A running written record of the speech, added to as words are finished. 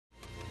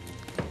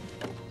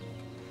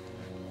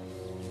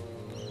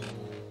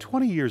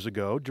20 years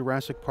ago,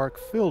 Jurassic Park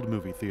filled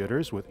movie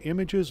theaters with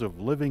images of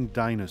living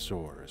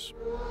dinosaurs.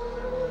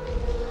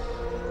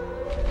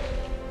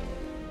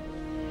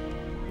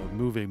 The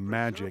moving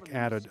magic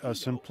added a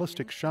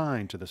simplistic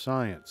shine to the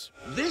science.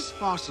 This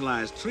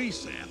fossilized tree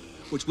sap,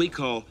 which we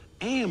call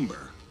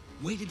amber,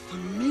 waited for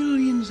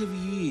millions of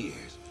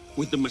years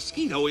with the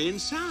mosquito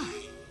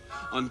inside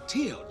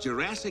until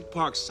Jurassic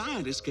Park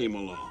scientists came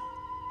along.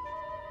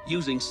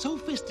 Using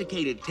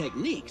sophisticated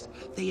techniques,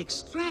 they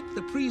extract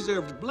the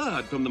preserved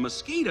blood from the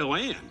mosquito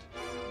and,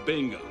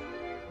 bingo,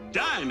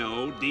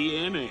 dino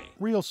DNA.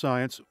 Real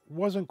science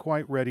wasn't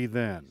quite ready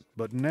then,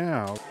 but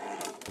now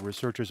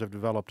researchers have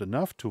developed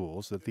enough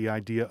tools that the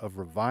idea of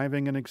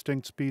reviving an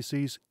extinct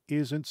species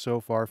isn't so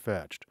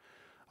far-fetched.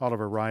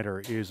 Oliver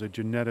Ryder is a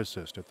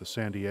geneticist at the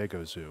San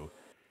Diego Zoo.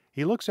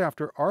 He looks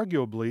after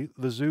arguably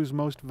the zoo's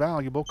most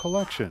valuable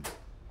collection.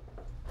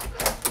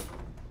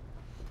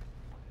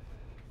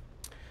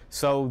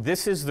 So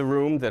this is the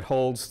room that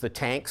holds the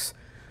tanks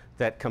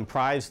that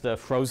comprise the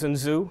frozen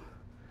zoo.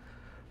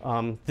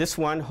 This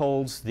one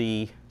holds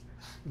the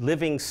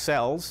living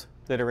cells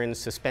that are in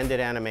suspended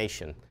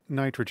animation.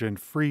 Nitrogen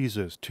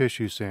freezes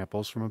tissue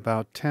samples from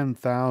about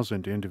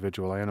 10,000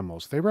 individual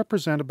animals. They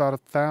represent about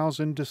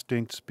 1,000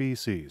 distinct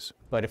species.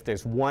 But if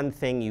there's one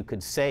thing you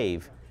could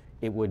save,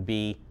 it would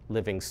be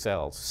living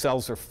cells.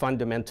 Cells are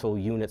fundamental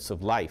units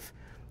of life.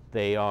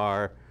 They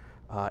are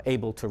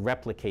able to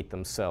replicate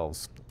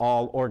themselves.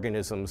 All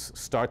organisms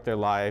start their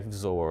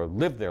lives or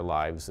live their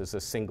lives as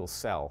a single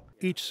cell.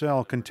 Each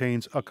cell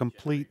contains a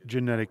complete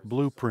genetic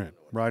blueprint.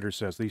 Ryder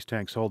says these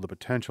tanks hold the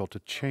potential to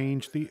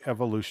change the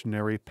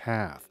evolutionary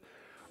path.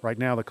 Right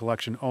now, the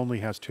collection only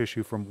has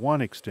tissue from one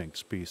extinct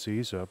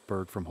species, a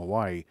bird from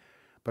Hawaii,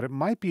 but it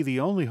might be the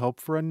only hope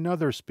for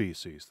another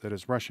species that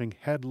is rushing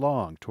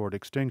headlong toward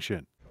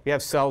extinction. We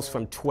have cells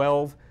from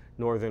 12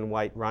 northern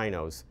white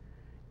rhinos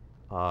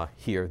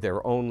here. There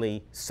are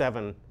only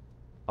 7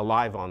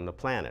 alive on the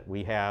planet.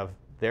 We have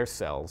their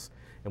cells,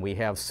 and we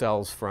have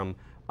cells from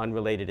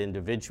unrelated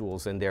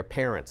individuals and their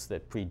parents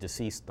that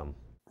predeceased them.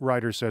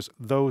 Ryder says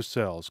those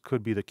cells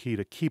could be the key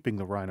to keeping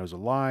the rhinos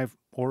alive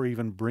or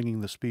even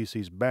bringing the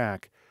species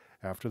back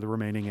after the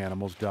remaining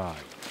animals die.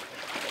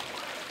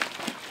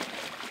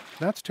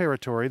 That's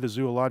territory the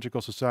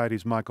Zoological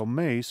Society's Michael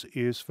Mace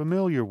is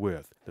familiar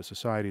with. The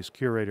Society's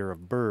curator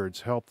of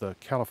birds helped the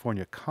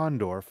California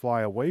condor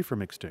fly away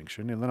from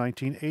extinction in the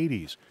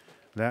 1980s.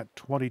 That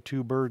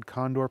 22-bird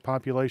condor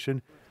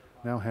population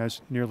now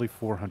has nearly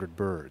 400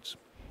 birds.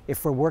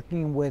 If we're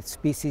working with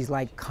species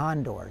like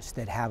condors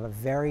that have a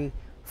very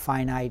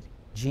finite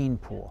gene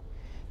pool,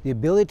 the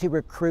ability to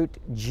recruit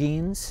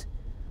genes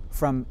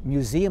from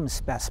museum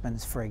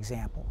specimens, for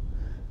example,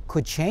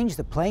 could change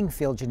the playing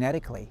field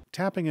genetically.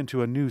 Tapping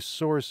into a new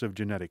source of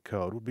genetic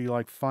code would be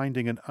like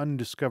finding an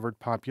undiscovered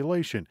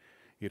population.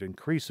 It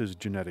increases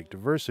genetic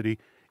diversity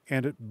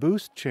and it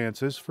boosts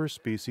chances for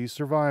species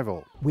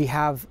survival. We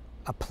have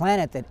a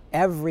planet that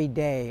every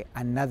day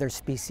another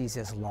species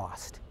is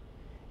lost.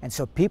 And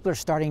so people are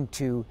starting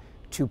to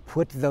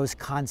put those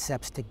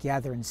concepts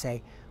together and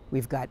say,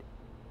 we've got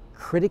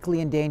critically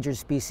endangered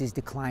species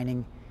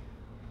declining,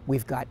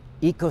 we've got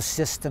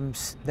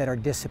ecosystems that are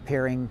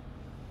disappearing,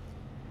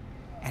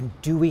 and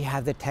do we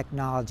have the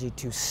technology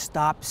to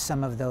stop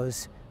some of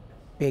those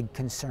big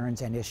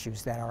concerns and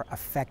issues that are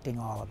affecting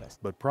all of us?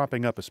 But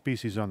propping up a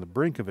species on the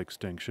brink of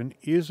extinction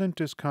isn't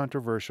as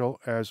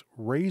controversial as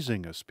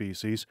raising a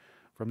species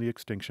from the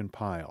extinction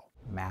pile.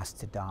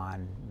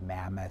 Mastodon,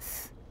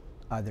 mammoth,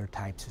 other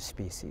types of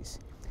species.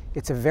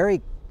 It's a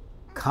very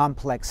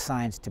complex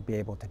science to be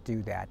able to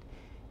do that.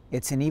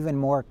 It's an even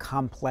more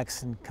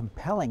complex and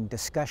compelling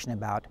discussion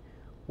about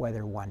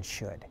whether one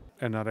should.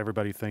 And not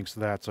everybody thinks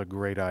that's a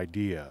great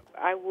idea.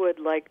 I would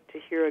like to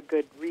hear a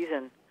good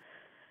reason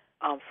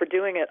for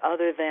doing it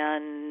other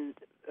than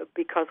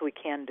because we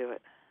can do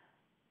it.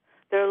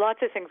 There are lots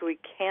of things we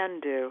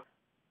can do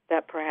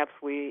that perhaps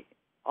we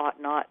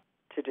ought not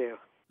to do.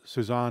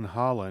 Suzanne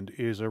Holland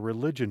is a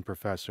religion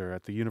professor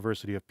at the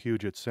University of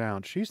Puget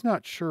Sound. She's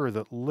not sure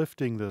that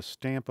lifting the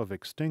stamp of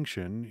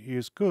extinction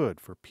is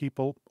good for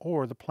people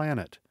or the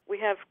planet. We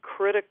have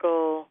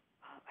critical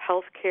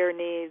healthcare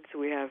needs.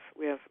 We have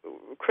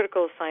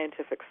critical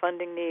scientific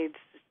funding needs.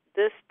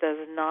 This does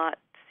not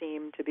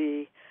seem to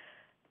be,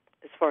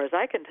 as far as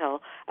I can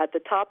tell, at the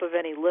top of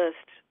any list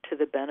to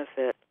the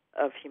benefit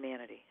of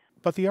humanity.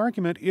 But the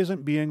argument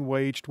isn't being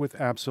waged with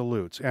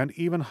absolutes, and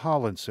even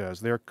Holland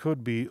says there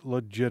could be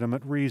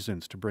legitimate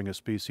reasons to bring a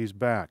species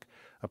back.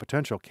 A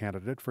potential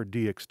candidate for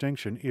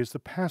de-extinction is the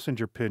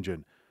passenger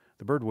pigeon.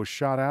 The bird was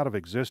shot out of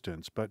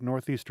existence, but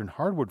northeastern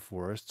hardwood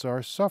forests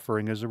are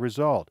suffering as a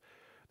result.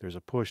 There's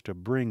a push to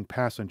bring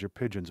passenger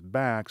pigeons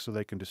back so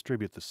they can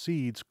distribute the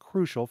seeds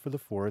crucial for the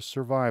forest's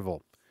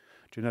survival.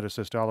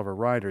 Geneticist Oliver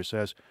Ryder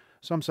says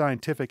some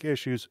scientific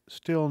issues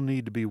still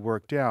need to be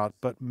worked out,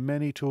 but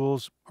many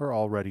tools are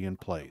already in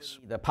place.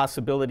 The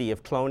possibility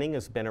of cloning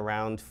has been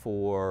around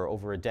for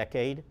over a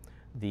decade.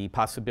 The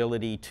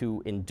possibility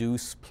to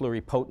induce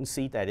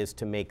pluripotency, that is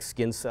to make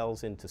skin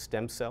cells into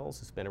stem cells,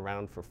 has been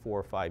around for 4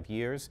 or 5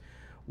 years.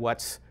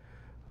 what's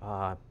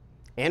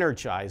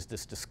energized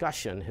this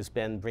discussion has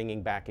been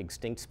bringing back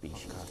extinct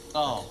species.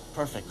 Oh,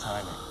 perfect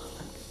timing.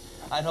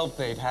 I'd hoped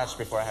they'd hatch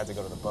before I had to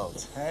go to the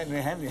boat.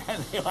 Henry,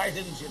 why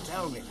didn't you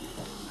tell me?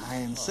 I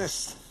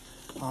insist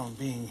on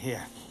being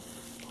here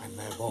when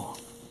they're born.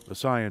 The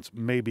science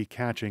may be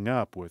catching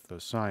up with the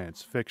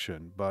science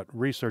fiction, but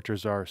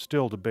researchers are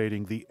still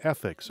debating the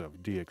ethics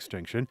of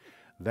de-extinction.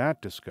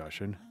 That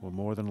discussion will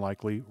more than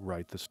likely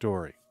write the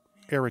story.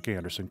 Eric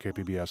Anderson,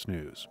 KPBS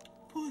News.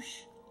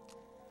 Push.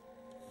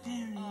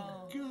 Very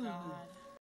good.